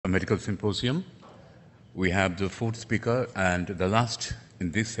Medical Symposium. We have the fourth speaker and the last in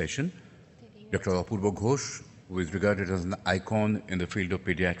this session, Dr. Apurba Ghosh, who is regarded as an icon in the field of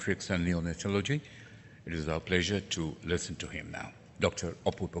pediatrics and neonatology. It is our pleasure to listen to him now. Dr.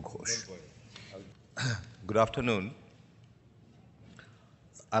 Apurba Ghosh. Good afternoon.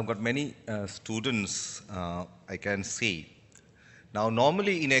 I've got many students I can see. Now,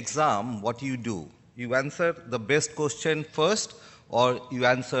 normally in exam, what you do? You answer the best question first, or you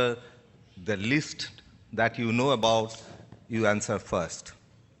answer the list that you know about, you answer first.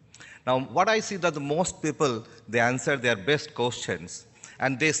 Now, what I see that the most people, they answer their best questions,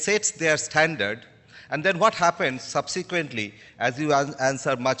 and they set their standard, and then what happens subsequently, as you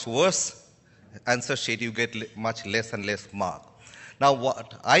answer much worse answer sheet, you get much less and less mark. Now,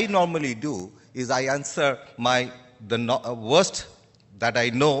 what I normally do is I answer the worst that I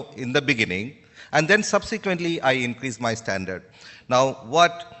know in the beginning, and then subsequently I increase my standard. Now,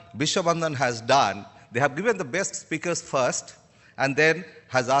 what Bishwa Bandhan has done, they have given the best speakers first, and then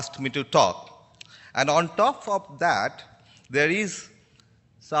has asked me to talk. And on top of that, there is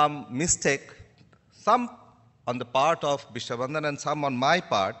some mistake, some on the part of Bishwa Bandhan and some on my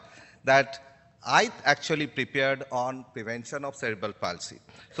part, that I actually prepared on prevention of cerebral palsy.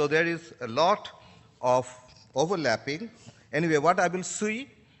 So there is a lot of overlapping. Anyway, what I will see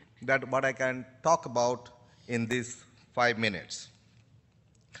that what I can talk about in these 5 minutes.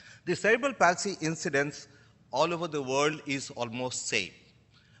 The cerebral palsy incidence all over the world is almost same.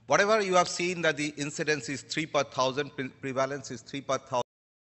 Whatever you have seen that the incidence is 3 per 1,000, prevalence is 3 per 1,000,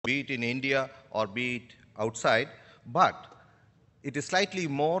 be it in India or be it outside, but it is slightly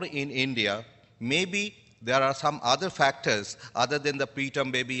more in India. Maybe there are some other factors other than the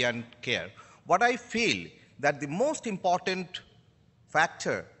preterm baby and care. What I feel that the most important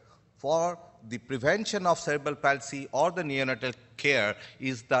factor for the prevention of cerebral palsy or the neonatal care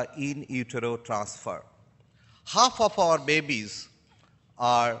is the in utero transfer. Half of our babies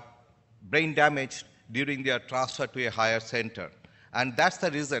are brain damaged during their transfer to a higher center. And that's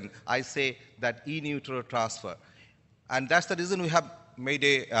the reason I say that in utero transfer. And that's the reason we have made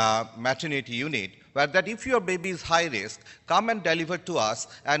a maternity unit, where that if your baby is high risk, come and deliver to us,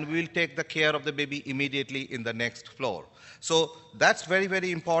 and we will take the care of the baby immediately in the next floor. So that's very,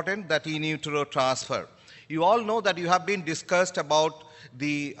 very important, that in utero transfer. You all know that you have been discussed about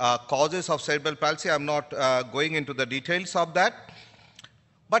the causes of cerebral palsy. I'm not going into the details of that.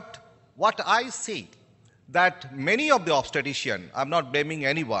 But what I see, that many of the obstetricians, I'm not blaming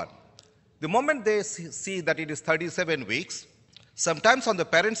anyone, the moment they see that it is 37 weeks, sometimes on the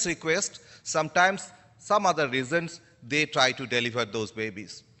parents' request, sometimes some other reasons, they try to deliver those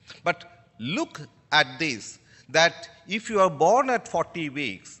babies. But look at this, that if you are born at 40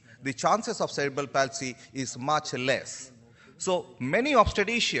 weeks, the chances of cerebral palsy is much less. So many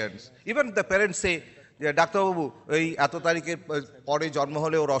obstetricians, even the parents say, doctor বাবু এই এত তারিখের পরে জন্ম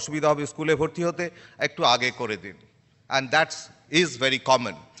হলে ওর অসুবিধা হবে স্কুলে ভর্তি হতে একটু আগে করে দিন, and that is very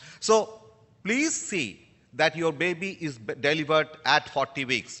common. So please see that your baby is delivered at 40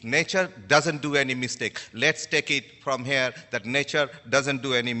 weeks. Nature doesn't do any mistake. Let's take it from here that nature doesn't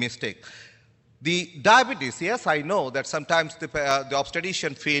do any mistake. The diabetes, yes, I know that sometimes the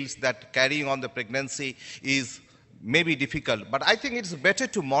obstetrician feels that carrying on the pregnancy is maybe difficult, but I think it's better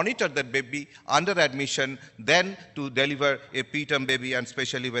to monitor that baby under admission than to deliver a preterm baby, and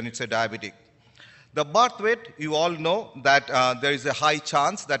especially when it's a diabetic. The birth weight, you all know that there is a high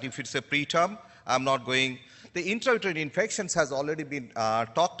chance that if it's a preterm, I'm not going. The intrauterine infections has already been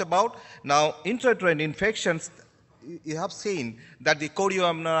talked about. Now, intrauterine infections, you have seen that the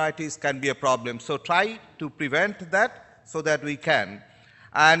chorioamnionitis can be a problem. So try to prevent that so that we can.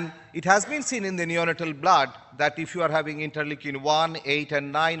 And it has been seen in the neonatal blood that if you are having interleukin 1, 8, and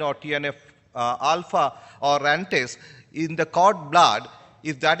 9 or TNF alpha or rantes in the cord blood,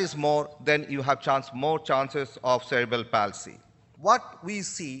 if that is more, then you have more chances of cerebral palsy. What we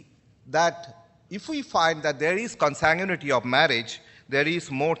see that if we find that there is consanguinity of marriage, there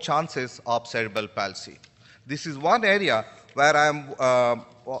is more chances of cerebral palsy. This is one area where I am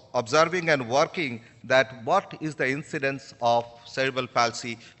observing and working that what is the incidence of cerebral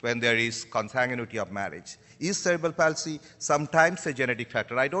palsy when there is consanguinity of marriage. Is cerebral palsy sometimes a genetic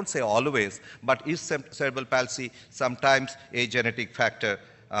factor? I don't say always, but is cerebral palsy sometimes a genetic factor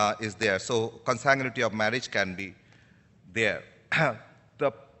is there? So consanguinity of marriage can be there.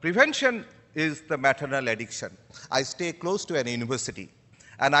 The prevention is the maternal addiction. I stay close to an university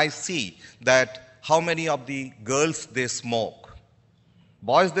and I see that how many of the girls they smoke.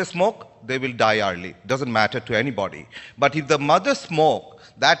 Boys they smoke, they will die early. Doesn't matter to anybody. But if the mothers smoke,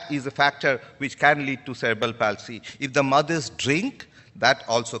 that is a factor which can lead to cerebral palsy. If the mothers drink, That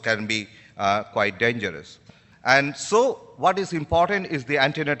also can be quite dangerous. And so what is important is the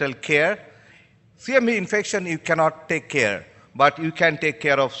antenatal care. CMV infection you cannot take care, but you can take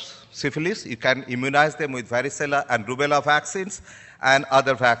care of syphilis. You can immunize them with varicella and rubella vaccines and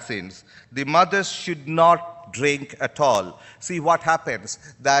other vaccines. The mothers should not drink at all. See what happens,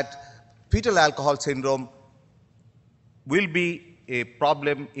 that fetal alcohol syndrome will be a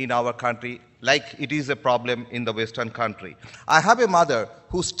problem in our country like it is a problem in the Western country. I have a mother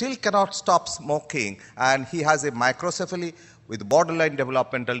who still cannot stop smoking, and he has a microcephaly with borderline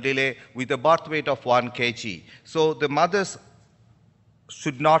developmental delay with a birth weight of 1 kg. So the mothers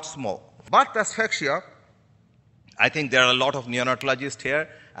should not smoke. But asphyxia, I think there are a lot of neonatologists here,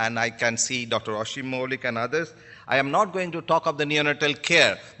 and I can see Dr. Oshim Maulik and others. I am not going to talk of the neonatal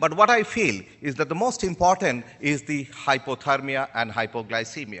care, but what I feel is that the most important is the hypothermia and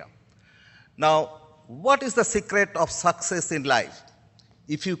hypoglycemia. Now, what is the secret of success in life?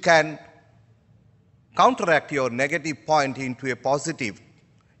 If you can counteract your negative point into a positive,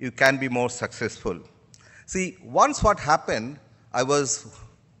 you can be more successful. See, once what happened, I was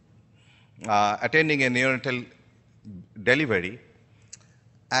attending a neonatal delivery,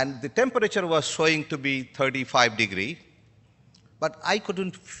 and the temperature was showing to be 35 degree, but I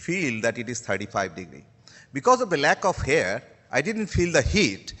couldn't feel that it is 35 degree. Because of the lack of hair, I didn't feel the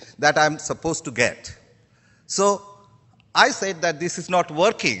heat that I'm supposed to get. So I said that this is not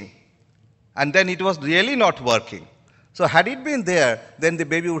working, and then it was really not working. So had it been there, then the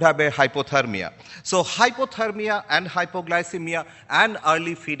baby would have a hypothermia. So hypothermia and hypoglycemia and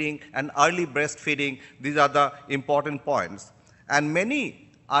early feeding and early breastfeeding, these are the important points. And many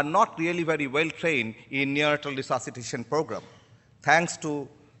are not really very well trained in neonatal resuscitation program. Thanks to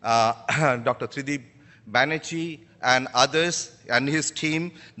Dr. Tridib Banerjee and others and his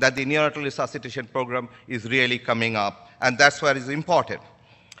team, that the neonatal resuscitation program is really coming up, and that's where it's important.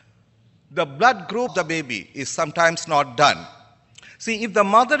 The blood group of the baby is sometimes not done. See, if the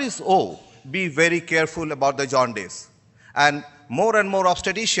mother is O, be very careful about the jaundice. And more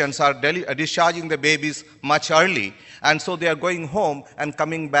obstetricians are discharging the babies much early, and so they are going home and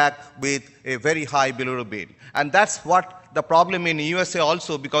coming back with a very high bilirubin. And that's what the problem in USA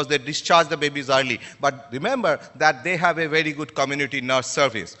also, because they discharge the babies early. But remember that they have a very good community nurse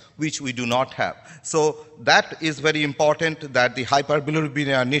service, which we do not have. So that is very important, that the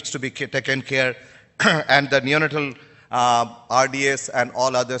hyperbilirubinemia needs to be taken care, and the neonatal RDS and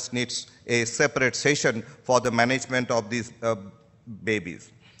all others needs a separate session for the management of these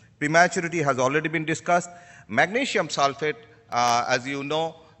babies. Prematurity has already been discussed. Magnesium sulfate, as you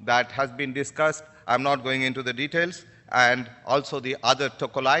know, that has been discussed. I'm not going into the details. And also the other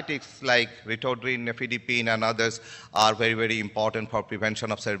tocolytics like ritodrine, nifedipine, and others are very, very important for prevention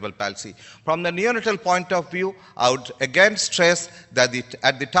of cerebral palsy. From the neonatal point of view, I would again stress that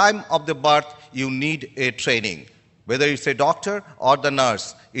at the time of the birth, you need a training. Whether it's a doctor or the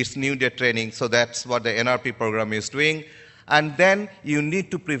nurse, it's needed training. So that's what the NRP program is doing. And then you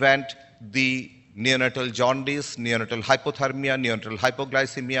need to prevent the neonatal jaundice, neonatal hypothermia, neonatal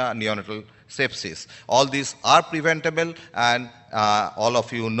hypoglycemia, and neonatal sepsis. All these are preventable, and all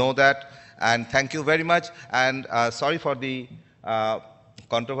of you know that. And thank you very much. And sorry for the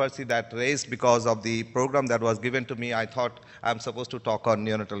controversy that raised because of the program that was given to me. I thought I'm supposed to talk on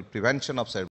neonatal prevention of cerebral